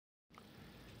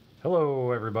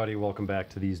Hello everybody, welcome back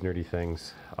to These Nerdy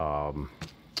Things.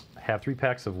 Have 3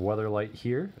 packs of Weatherlight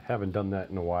here. Haven't done that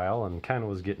in a while and kind of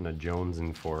was getting a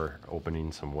jonesing for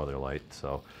opening some Weatherlight.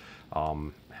 So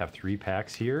have 3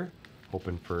 packs here,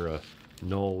 hoping for a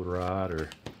Null Rod or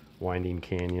Winding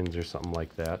Canyons or something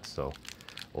like that. So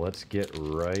let's get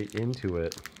right into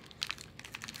it.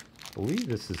 I believe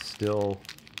this is still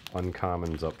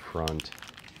uncommons up front.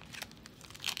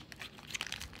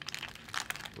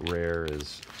 Rare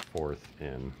is 4th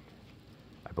in.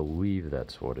 I believe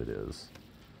that's what it is.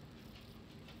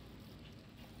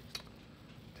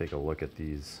 Take a look at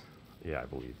these. Yeah, I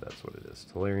believe that's what it is.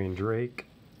 Tolarian Drake,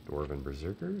 Dwarven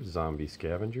Berserker, Zombie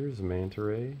Scavengers, Manta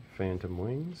Ray, Phantom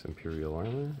Wings, Imperial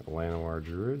Armor, Llanowar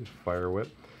Druid, Fire Whip,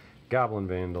 Goblin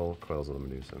Vandal, Coils of the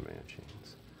Medusa, Mana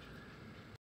Chains.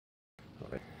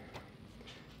 Okay.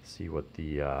 See what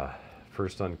the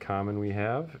first uncommon we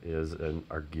have is an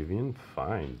Argivian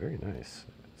Find. Very nice.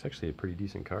 It's actually a pretty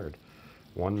decent card.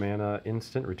 1 mana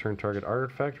instant, return target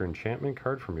artifact or enchantment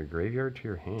card from your graveyard to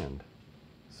your hand.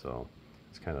 So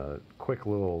it's kind of quick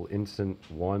little instant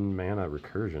 1 mana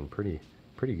recursion. Pretty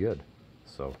good.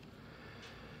 So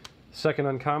second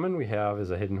uncommon we have is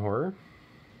a Hidden Horror.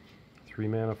 3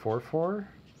 mana 4/4.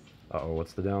 Uh-oh,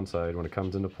 what's the downside? When it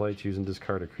comes into play, choose and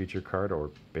discard a creature card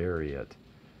or bury it.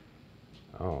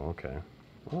 Oh, okay.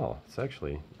 Well, it's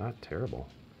actually not terrible.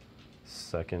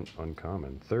 Second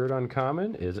uncommon. Third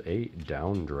uncommon is a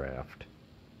Downdraft.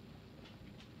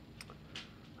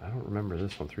 I don't remember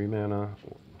this one. 3 mana,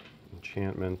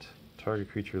 enchantment, target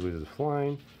creature loses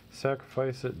flying,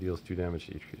 sacrifice it, deals 2 damage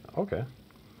to each creature. Okay.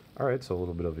 Alright, so a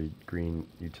little bit of a green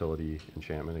utility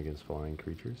enchantment against flying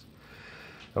creatures.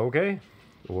 Okay,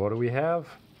 what do we have?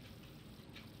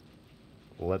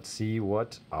 Let's see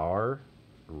what our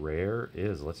rare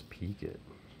is. Let's peek it.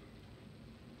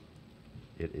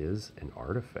 It is an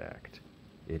artifact.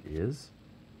 It is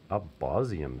a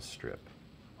Bausium Strip.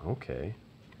 Okay.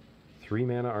 3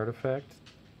 mana artifact.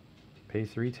 Pay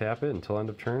 3, tap it until end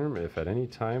of turn. If at any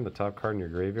time the top card in your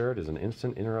graveyard is an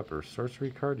instant, interrupt, or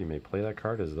sorcery card, you may play that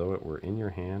card as though it were in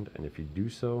your hand, and if you do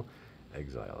so,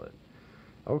 exile it.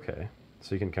 Okay.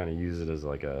 So you can kind of use it as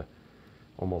like a,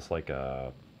 almost like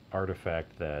a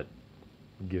artifact that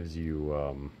gives you,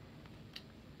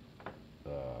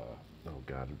 oh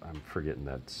god, I'm forgetting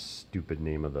that stupid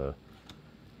name of the,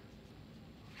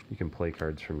 you can play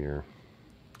cards from your,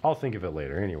 I'll think of it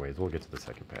later. Anyways, we'll get to the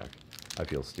second pack. I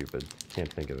feel stupid.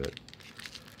 Can't think of it.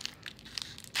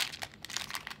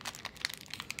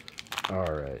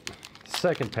 Alright.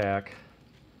 Second pack.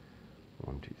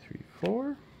 1, 2, 3,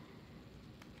 4.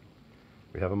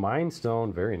 We have a Mind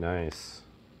Stone. Very nice.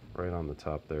 Right on the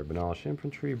top there. Banalish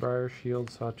Infantry, Briar Shield,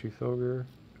 Sawtooth Ogre,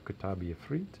 Ukatabi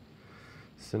Ifrit,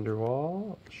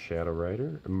 Cinderwall, Shadow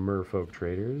Rider, Merfolk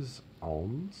Traders,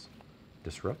 Alms,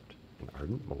 Disrupt, and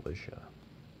Ardent Militia.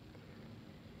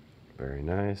 Very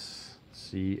nice. Let's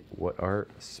see what our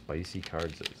spicy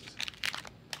cards is.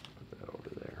 Put that over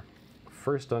there.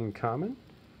 First uncommon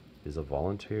is a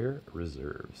Volunteer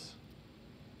Reserves.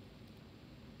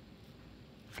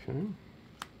 Okay.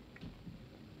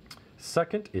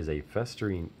 Second is a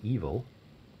Festering Evil.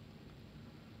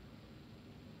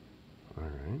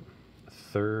 Alright.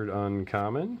 Third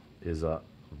uncommon is a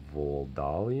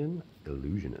Voldalian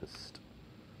Illusionist.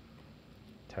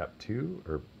 Tap 2,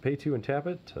 or pay 2 and tap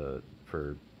it to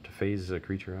phase a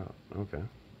creature out. Okay.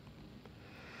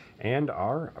 And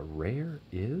our rare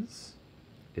is,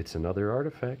 it's another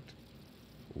artifact.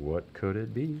 What could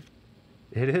it be?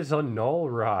 It is a Null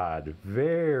Rod.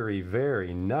 Very,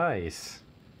 very nice.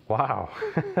 Wow.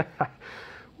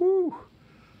 Woo.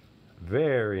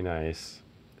 Very nice.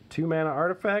 2 mana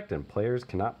artifact, and players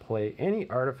cannot play any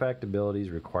artifact abilities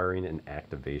requiring an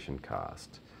activation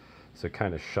cost. So it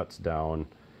kind of shuts down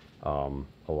a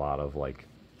lot of, like,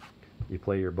 you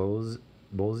play your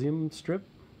Bausium Strip,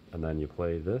 and then you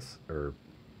play this, or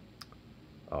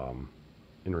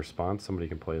in response somebody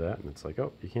can play that, and it's like,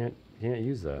 oh, you can't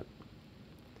use that.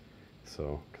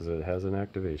 So, because it has an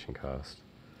activation cost.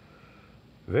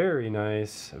 Very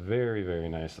nice. Very, very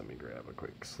nice. Let me grab a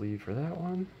quick sleeve for that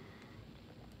one.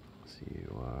 See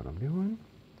what I'm doing.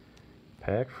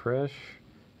 Pack fresh.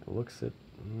 It looks it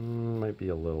might be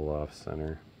a little off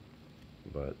center,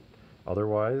 but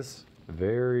otherwise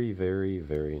very, very,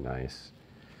 very nice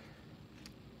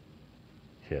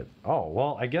hit. Oh,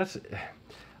 well, I guess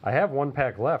I have 1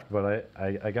 pack left, but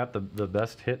I got the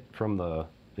best hit from the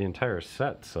entire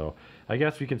set, so I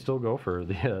guess we can still go for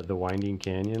the Winding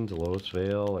Canyons, Lotus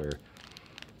Vale, or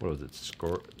what was it,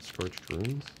 Scorched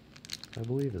Runes, I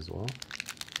believe, as well.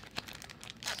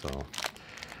 So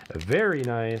very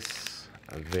nice.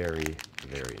 Very,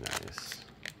 very nice.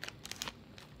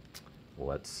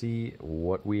 let's see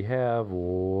what we have.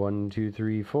 1, 2,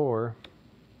 3, 4.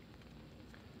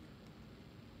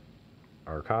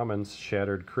 Our commons: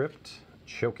 Shattered Crypt,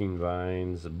 Choking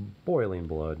Vines, Boiling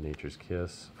Blood, Nature's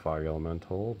Kiss, Fog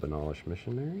Elemental, Banalish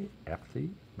Missionary, Apathy,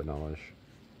 Banalish,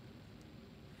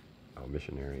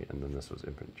 Missionary, and then this was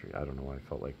Infantry. I don't know why I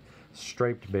felt like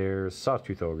Striped Bears,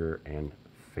 Sawtooth Ogre, and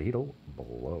Fatal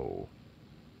Blow.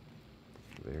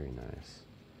 Very nice.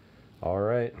 All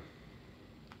right.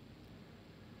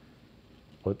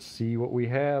 Let's see what we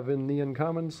have in the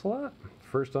uncommon slot.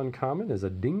 First uncommon is a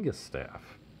Dingus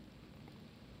Staff.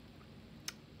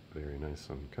 Very nice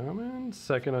uncommon.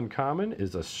 Second uncommon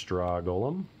is a Straw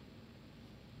Golem.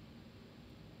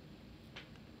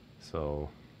 So,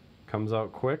 comes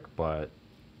out quick, but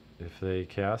if they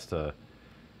cast a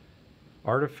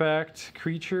artifact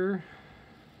creature,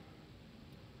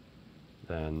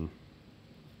 then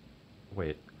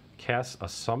wait, cast a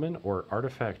summon or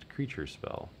artifact creature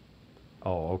spell.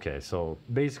 Oh, okay, so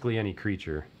basically any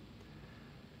creature.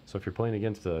 So if you're playing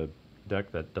against a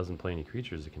deck that doesn't play any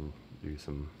creatures, it can do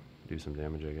some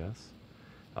damage, I guess.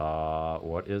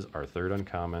 What is our third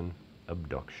uncommon?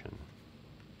 Abduction.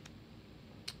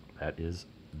 That is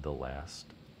the last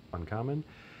uncommon.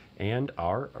 And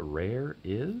our rare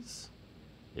is,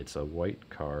 it's a white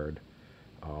card.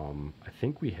 I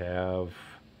think we have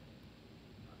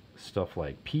stuff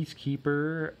like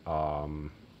Peacekeeper,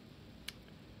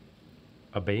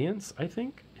 Abeyance, I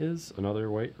think, is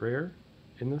another white rare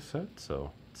in this set.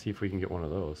 So let's see if we can get one of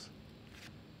those.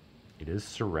 It is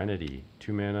Serenity.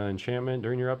 2 mana enchantment.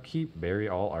 During your upkeep, bury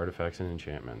all artifacts and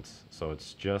enchantments. So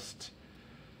it's just,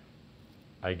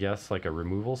 I guess, like a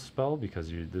removal spell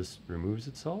because this removes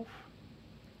itself.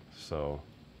 So,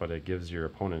 but it gives your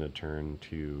opponent a turn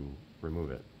to remove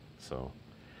it. So,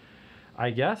 I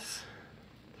guess.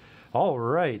 All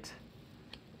right.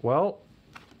 Well,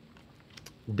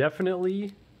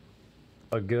 definitely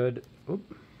a good,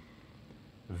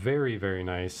 very, very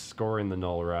nice score in the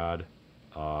Null Rod.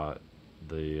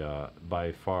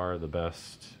 By far the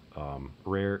best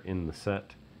rare in the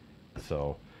set.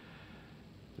 So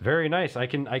very nice. I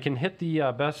can hit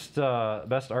the best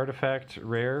artifact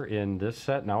rare in this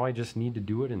set. Now I just need to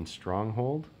do it in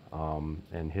Stronghold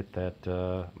and hit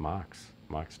that Mox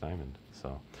Diamond.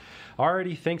 So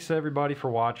alrighty, thanks to everybody for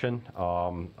watching.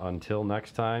 Until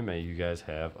next time, you guys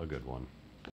have a good one.